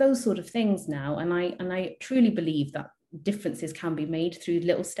it's those sort of things now. And I truly believe that differences can be made through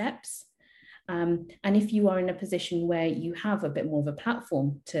little steps. And if you are in a position where you have a bit more of a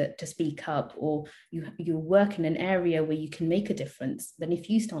platform to speak up, or you work in an area where you can make a difference, then if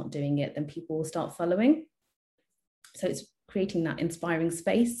you start doing it, then people will start following. So it's creating that inspiring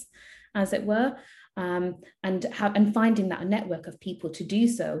space, as it were, and finding that network of people to do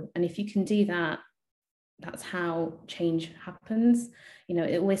so. And if you can do that, that's how change happens.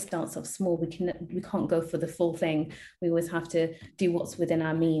 It always starts off small. We can't go for the full thing. We always have to do what's within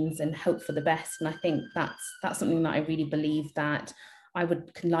our means and hope for the best. And I think that's something that I really believe that I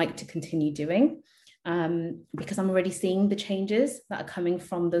would like to continue doing, because I'm already seeing the changes that are coming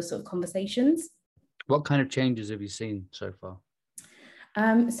from those sort of conversations. What kind of changes have you seen so far?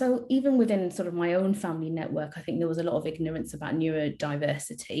 So even within sort of my own family network, I think there was a lot of ignorance about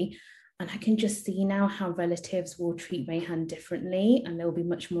neurodiversity. And I can just see now how relatives will treat Rayhan differently, and they'll be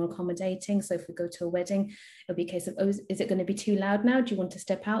much more accommodating. So if we go to a wedding, it'll be a case of, oh, is it going to be too loud now? Do you want to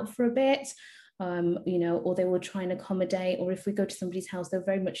step out for a bit? Or they will try and accommodate. Or if we go to somebody's house, they'll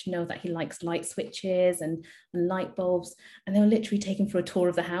very much know that he likes light switches and light bulbs, and they'll literally take him for a tour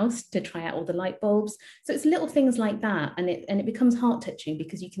of the house to try out all the light bulbs. So it's little things like that, and it becomes heart-touching,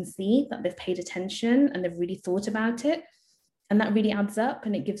 because you can see that they've paid attention and they've really thought about it. And that really adds up,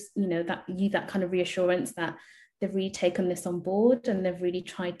 and it gives that kind of reassurance that they've really taken this on board, and they've really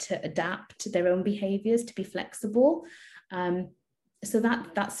tried to adapt their own behaviours to be flexible. So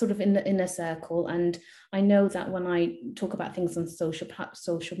that's sort of in the inner circle. And I know that when I talk about things on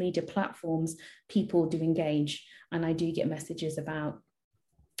social media platforms, people do engage, and I do get messages about,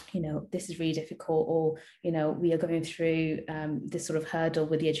 this is really difficult, or, we are going through this sort of hurdle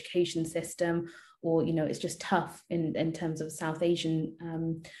with the education system, or, it's just tough in terms of South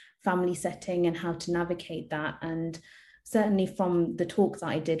Asian family setting and how to navigate that. And certainly from the talk that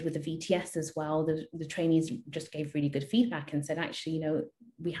I did with the VTS as well, the trainees just gave really good feedback and said, actually,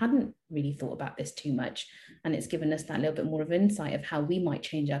 we hadn't really thought about this too much. And it's given us that little bit more of insight of how we might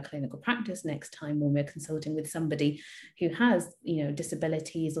change our clinical practice next time when we're consulting with somebody who has,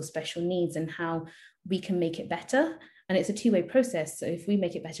 disabilities or special needs, and how we can make it better. And it's a two-way process. So if we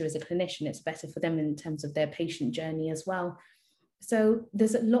make it better as a clinician, it's better for them in terms of their patient journey as well. So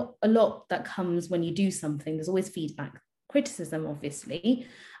there's a lot that comes when you do something. There's always feedback, criticism, obviously,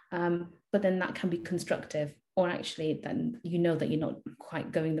 but then that can be constructive, or actually then that you're not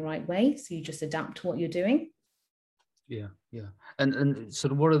quite going the right way, so you just adapt to what you're doing. Yeah. And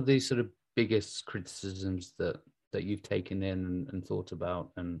sort of, what are the sort of biggest criticisms that you've taken in and thought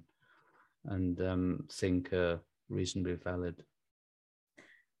about and think are reasonably valid?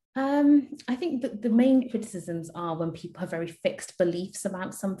 I think that the main criticisms are when people have very fixed beliefs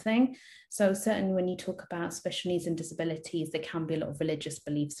about something. So certainly when you talk about special needs and disabilities, there can be a lot of religious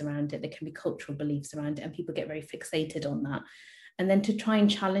beliefs around it. There can be cultural beliefs around it, and people get very fixated on that. And then to try and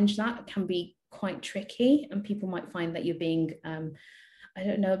challenge that can be quite tricky, and people might find that you're being,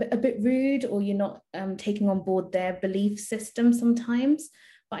 a bit rude, or you're not taking on board their belief system sometimes.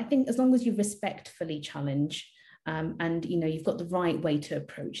 But I think as long as you respectfully challenge, and you've got the right way to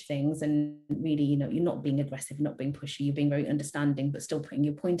approach things, and really you're not being aggressive, not being pushy, you're being very understanding but still putting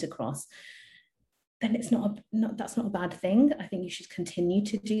your point across, then it's that's not a bad thing. I think you should continue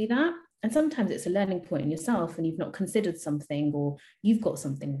to do that. And sometimes it's a learning point in yourself, and you've not considered something, or you've got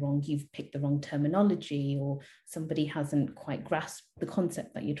something wrong, you've picked the wrong terminology, or somebody hasn't quite grasped the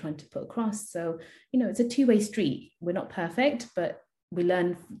concept that you're trying to put across. So it's a two-way street. We're not perfect, but we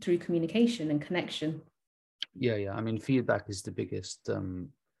learn through communication and connection. Yeah. I mean, feedback is the biggest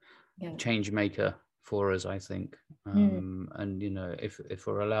change maker for us, I think. And if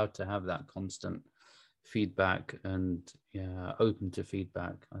we're allowed to have that constant feedback and open to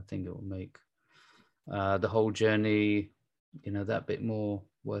feedback, I think it will make the whole journey that bit more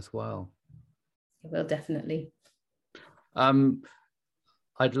worthwhile. It will, definitely.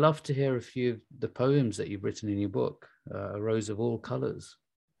 I'd love to hear a few of the poems that you've written in your book, A Rose of All Colours.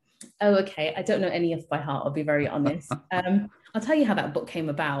 Oh, okay. I don't know any of by heart, I'll be very honest. I'll tell you how that book came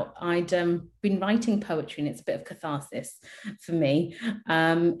about. I'd been writing poetry, and it's a bit of catharsis for me.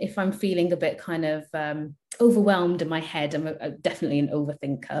 If I'm feeling a bit kind of overwhelmed in my head, I'm definitely an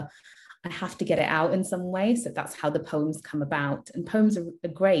overthinker, I have to get it out in some way. So that's how the poems come about. And poems are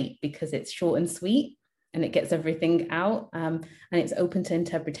great because it's short and sweet, and it gets everything out, and it's open to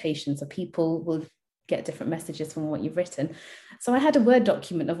interpretation. So people will get different messages from what you've written. So I had a Word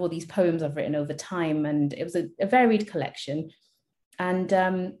document of all these poems I've written over time, and it was a varied collection. And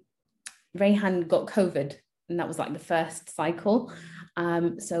Rayhan got COVID, and that was like the first cycle.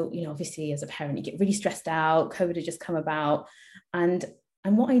 So, obviously as a parent, you get really stressed out. COVID had just come about. And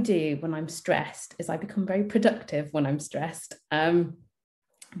what I do when I'm stressed is I become very productive when I'm stressed.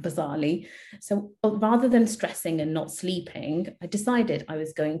 bizarrely. So rather than stressing and not sleeping, I decided I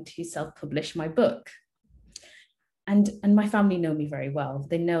was going to self-publish my book. And my family know me very well.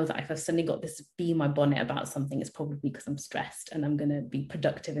 They know that if I've suddenly got this bee in my bonnet about something, it's probably because I'm stressed and I'm going to be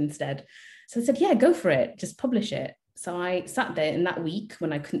productive instead. So I said, yeah, go for it. Just publish it. So I sat there in that week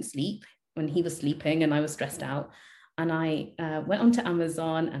when I couldn't sleep, when he was sleeping and I was stressed out. And I went onto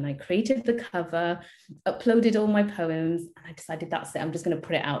Amazon and I created the cover, uploaded all my poems, and I decided that's it. I'm just going to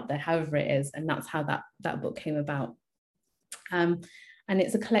put it out there, however it is. And that's how that book came about. And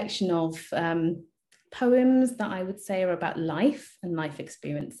it's a collection of poems that I would say are about life and life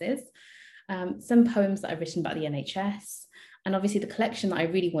experiences. Some poems that I've written about the NHS. And obviously the collection that I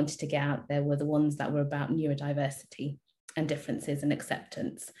really wanted to get out there were the ones that were about neurodiversity and differences and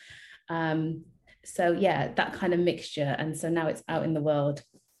acceptance. So yeah, that kind of mixture. And so now it's out in the world.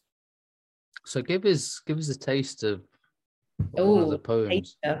 So give us a taste of one of the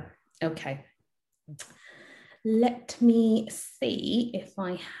poems. Okay. Let me see if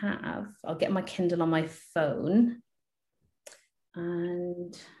I have, I'll get my Kindle on my phone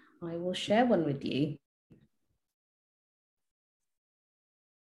and I will share one with you.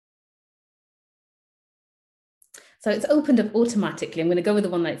 So it's opened up automatically. I'm going to go with the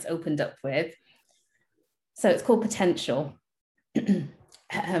one that it's opened up with. So it's called Potential.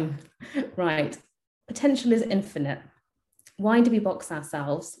 Right. Potential is infinite. Why do we box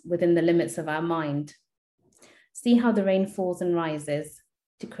ourselves within the limits of our mind? See how the rain falls and rises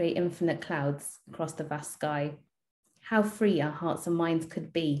to create infinite clouds across the vast sky. How free our hearts and minds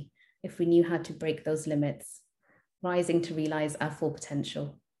could be if we knew how to break those limits, rising to realize our full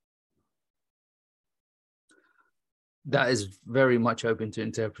potential. That is very much open to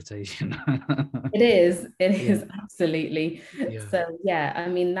interpretation. It is absolutely. Yeah. So yeah, I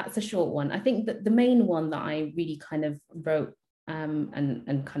mean, that's a short one. I think that the main one that I really kind of wrote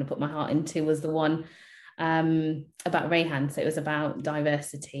and kind of put my heart into was the one about Rayhan. So it was about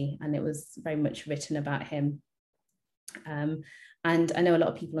diversity and it was very much written about him. And I know a lot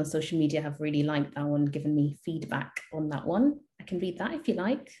of people on social media have really liked that one, given me feedback on that one. I can read that if you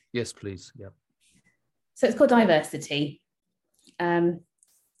like. Yes, please. Yeah. So it's called Diversity.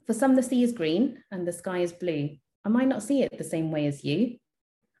 For some, the sea is green and the sky is blue. I might not see it the same way as you.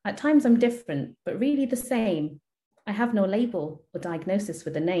 At times I'm different, but really the same. I have no label or diagnosis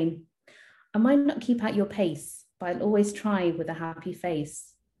with a name. I might not keep at your pace, but I'll always try with a happy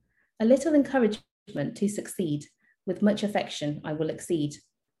face. A little encouragement to succeed. With much affection, I will exceed.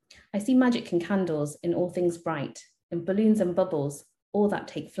 I see magic in candles, in all things bright, in balloons and bubbles, all that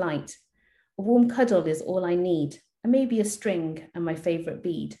take flight. A warm cuddle is all I need, and maybe a string and my favorite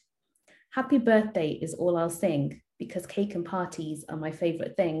bead. Happy birthday is all I'll sing, because cake and parties are my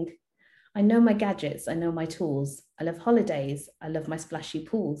favorite thing. I know my gadgets, I know my tools. I love holidays, I love my splashy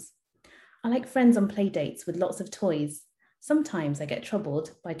pools. I like friends on play dates with lots of toys. Sometimes I get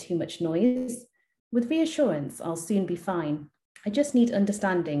troubled by too much noise. With reassurance, I'll soon be fine. I just need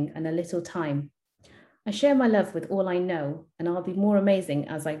understanding and a little time. I share my love with all I know, and I'll be more amazing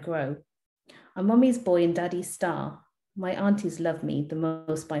as I grow. I'm mommy's boy and daddy's star. My aunties love me the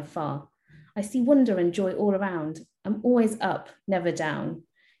most by far. I see wonder and joy all around. I'm always up, never down.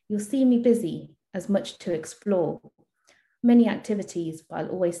 You'll see me busy, as much to explore. Many activities, but I'll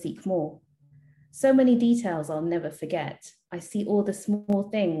always seek more. So many details I'll never forget. I see all the small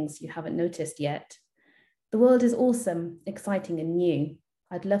things you haven't noticed yet. The world is awesome, exciting and new.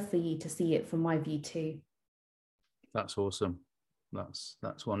 I'd love for you to see it from my view too. That's awesome.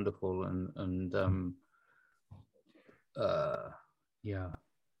 That's wonderful. And yeah,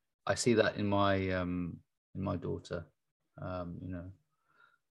 I see that in my daughter.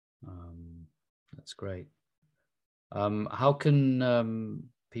 That's great. How can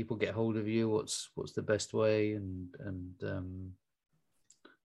people get hold of you? What's the best way, and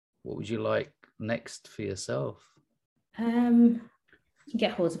what would you like next for yourself? You can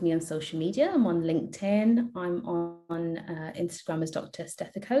get hold of me on social media. I'm on LinkedIn. I'm on Instagram as Dr.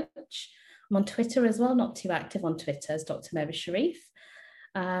 Stethocoach. I'm on Twitter as well, not too active on Twitter, as Dr. Merva Sharif.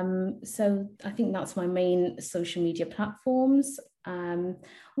 So I think that's my main social media platforms.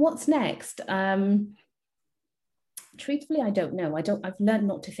 What's next? Truthfully, I don't know. I've learned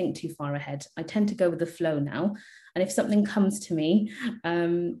not to think too far ahead. I tend to go with the flow now. And if something comes to me,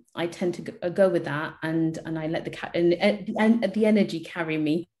 I tend to go with that, and I let the energy carry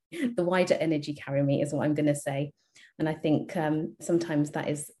me. The wider energy carry me is what I'm going to say. And I think sometimes that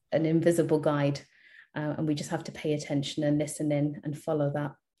is an invisible guide, and we just have to pay attention and listen in and follow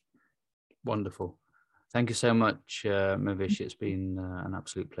that. Wonderful. Thank you so much, Mervish. It's been an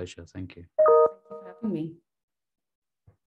absolute pleasure. Thank you. Thank you for having me.